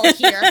all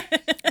here.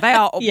 They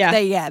are.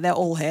 Yeah. They're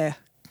all here.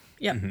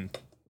 Yep.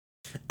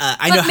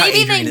 I But know how maybe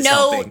they Adrian is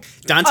know- helping.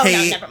 Dante Oh,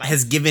 no, never mind.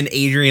 has given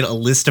Adrian a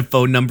list of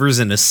phone numbers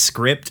and a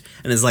script,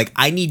 and is like,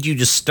 "I need you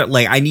to start.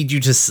 Like, I need you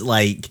to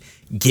like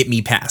get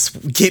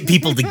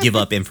people to give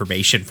up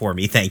information for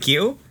me. Thank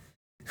you."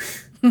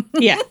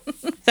 Yeah.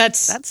 That's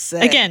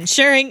sick. again,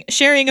 sharing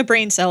a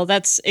brain cell.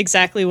 That's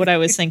exactly what I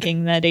was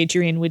thinking that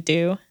Adrian would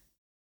do.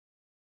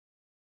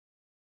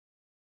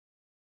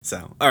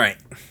 So, all right.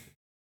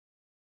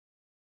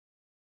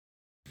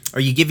 Are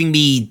you giving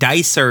me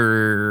dice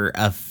or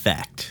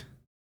effect?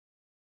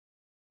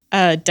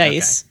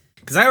 Dice.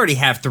 Because I already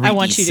have 3d6, I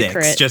want you to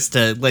crit. just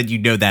to let you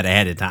know that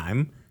ahead of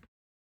time.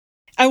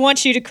 I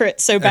want you to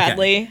crit so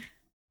badly.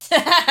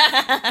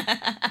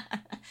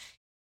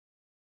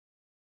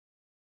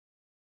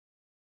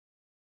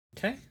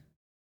 Okay.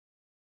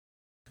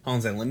 Hold on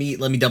a second.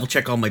 Let me double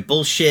check all my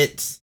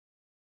bullshit.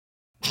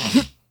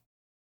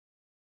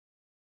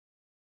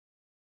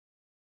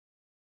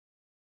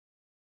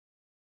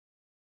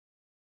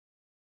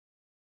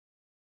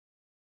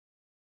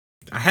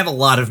 I have a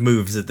lot of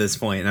moves at this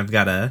point. I've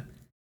got to.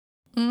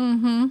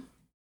 Mm-hmm.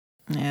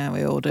 Yeah,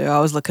 we all do. I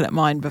was looking at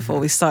mine before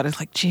we started,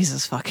 like,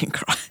 Jesus fucking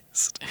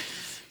Christ.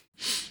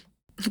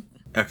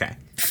 Okay.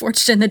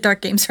 Forged in the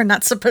Dark games are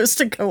not supposed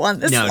to go on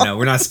this long. No,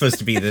 we're not supposed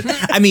to be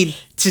the. I mean,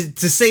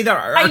 to say that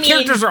our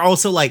characters are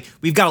also like,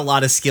 we've got a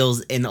lot of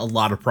skills and a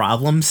lot of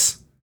problems.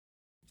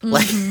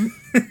 Like,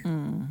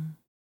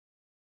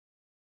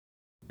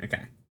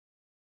 okay.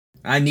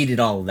 I needed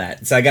all of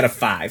that, so I got a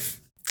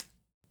 5.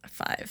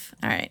 5.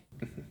 All right.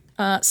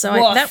 So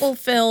Woof. that will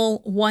fill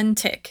 1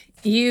 tick.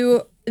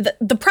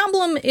 The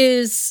problem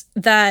is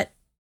that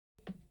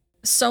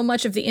so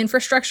much of the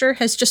infrastructure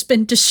has just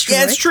been destroyed.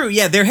 Yeah, it's true.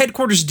 Yeah, their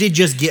headquarters did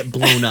just get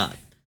blown up.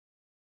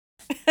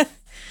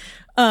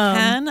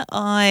 Can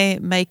I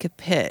make a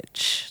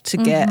pitch to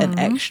get an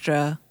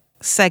extra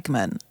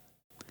segment?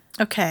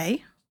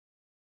 Okay.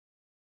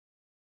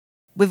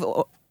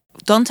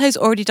 Dante's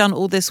already done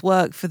all this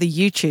work for the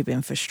YouTube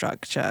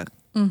infrastructure.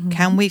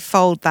 Can we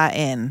fold that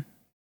in?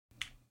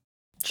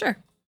 Sure.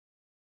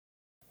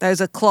 Those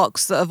are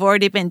clocks that have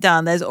already been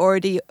done. There's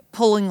already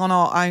pulling on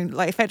our own,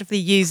 like effectively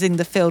using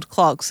the field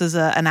clocks as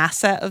an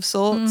asset of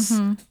sorts.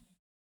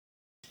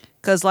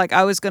 Because, like,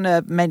 I was going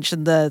to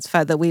mention the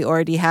fact that we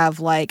already have,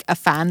 like, a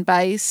fan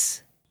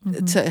base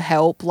to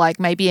help,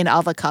 like, maybe in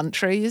other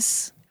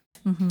countries.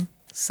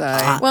 So,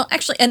 Well,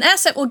 actually, an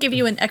asset will give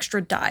you an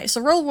extra die. So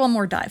roll 1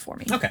 more die for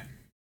me. Okay.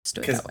 Let's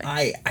do it Because that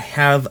way. I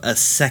have a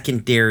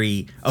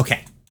secondary.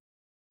 Okay.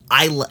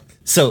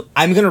 So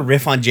I'm going to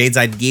riff on Jade's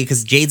idea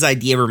because Jade's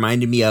idea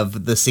reminded me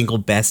of the single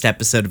best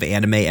episode of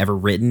anime ever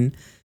written,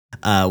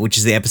 which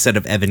is the episode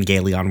of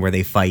Evangelion where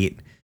they fight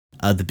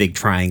the big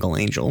triangle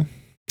angel.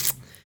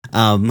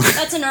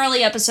 That's an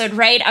early episode,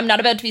 right? I'm not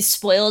about to be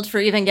spoiled for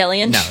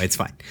Evangelion. No, it's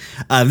fine.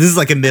 This is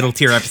like a middle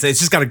tier episode. It's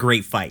just got a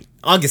great fight.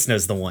 August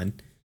knows the one.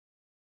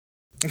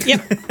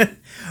 Yep.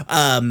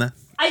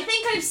 I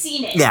think I've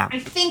seen it. Yeah. I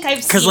think I've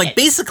seen it. Because like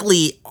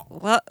basically,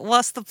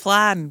 what's the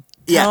plan?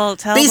 yeah,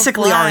 Tell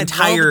basically the our plan,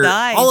 roll the entire,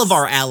 dice. all of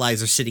our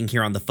allies are sitting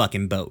here on the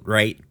fucking boat,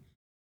 right?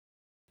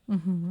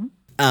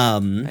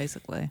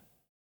 Basically.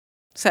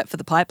 Except for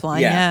the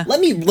pipeline, yeah. Let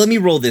me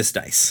roll this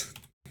dice.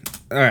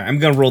 All right, I'm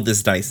gonna roll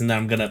this dice, and then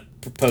I'm gonna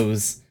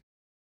propose.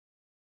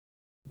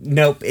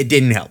 Nope, it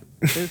didn't help.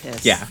 Who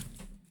cares? Yeah.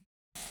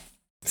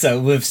 So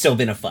it would have still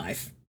been a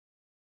 5.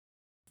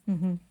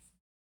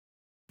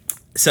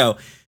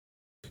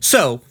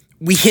 So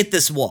we hit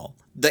this wall.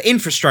 The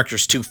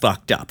infrastructure's too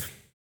fucked up.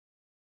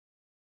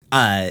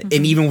 And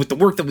even with the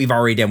work that we've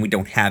already done, we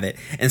don't have it.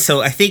 And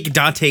so I think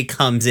Dante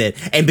comes in,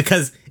 and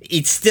because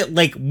it's still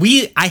like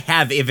I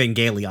have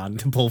Evangelion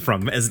to pull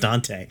from as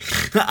Dante.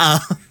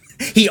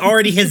 He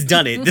already has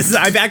done it. This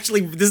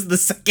is the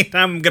second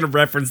time I'm gonna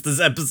reference this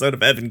episode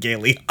of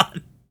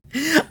Evangelion.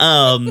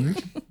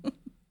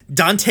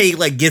 Dante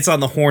like gets on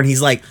the horn.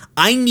 He's like,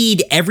 I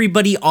need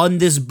everybody on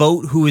this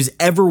boat who has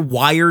ever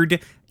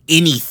wired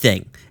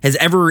anything, has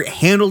ever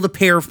handled a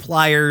pair of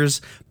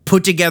pliers,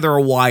 put together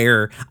a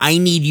wire. I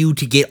need you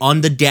to get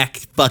on the deck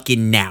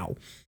fucking now.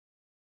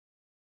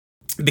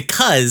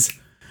 Because,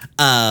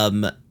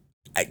 and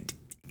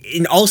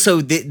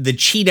also the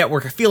Chi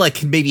network, I feel like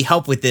can maybe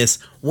help with this.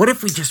 What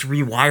if we just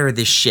rewire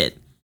this shit?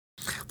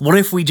 What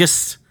if we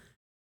just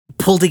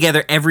pull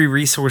together every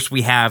resource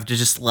we have to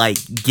just like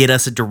get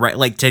us a direct,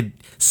 like to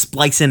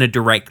splice in a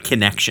direct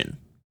connection?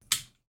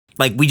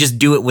 Like we just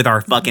do it with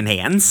our fucking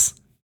hands.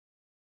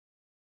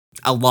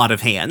 A lot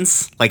of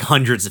hands, like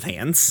hundreds of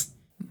hands.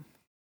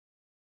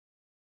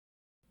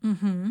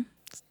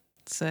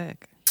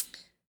 Sick.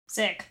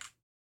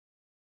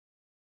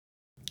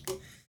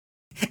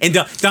 And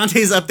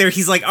Dante's up there.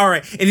 He's like, all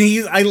right. And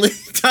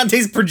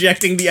Dante's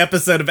projecting the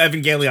episode of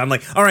Evangelion.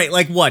 Like, all right,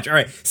 like watch. All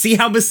right. See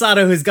how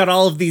Misato has got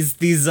all of these.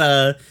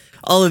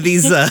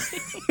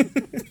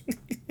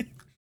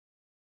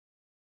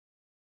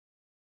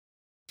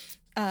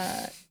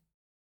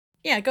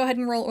 Yeah, go ahead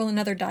and roll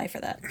another die for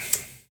that.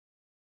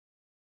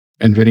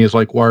 And Vinny is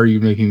like, why are you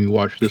making me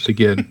watch this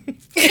again?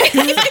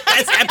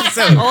 Best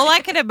episode. All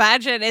I can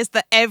imagine is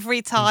that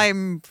every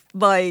time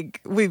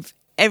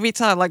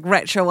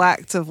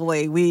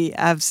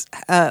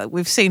retroactively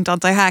we've seen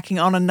Dante hacking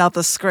on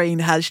another screen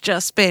has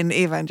just been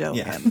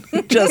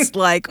Evangelion. Just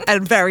like,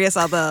 and various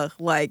other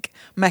like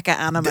mecha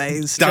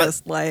animes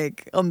just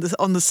like on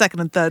the second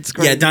and third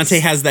screen. Yeah, Dante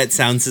has that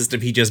sound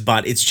system he just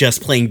bought. It's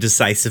just playing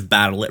Decisive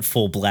Battle at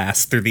full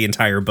blast through the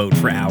entire boat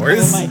for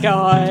hours. Oh my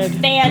god.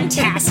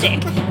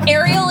 Fantastic.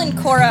 Ariel and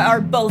Cora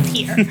are both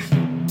here.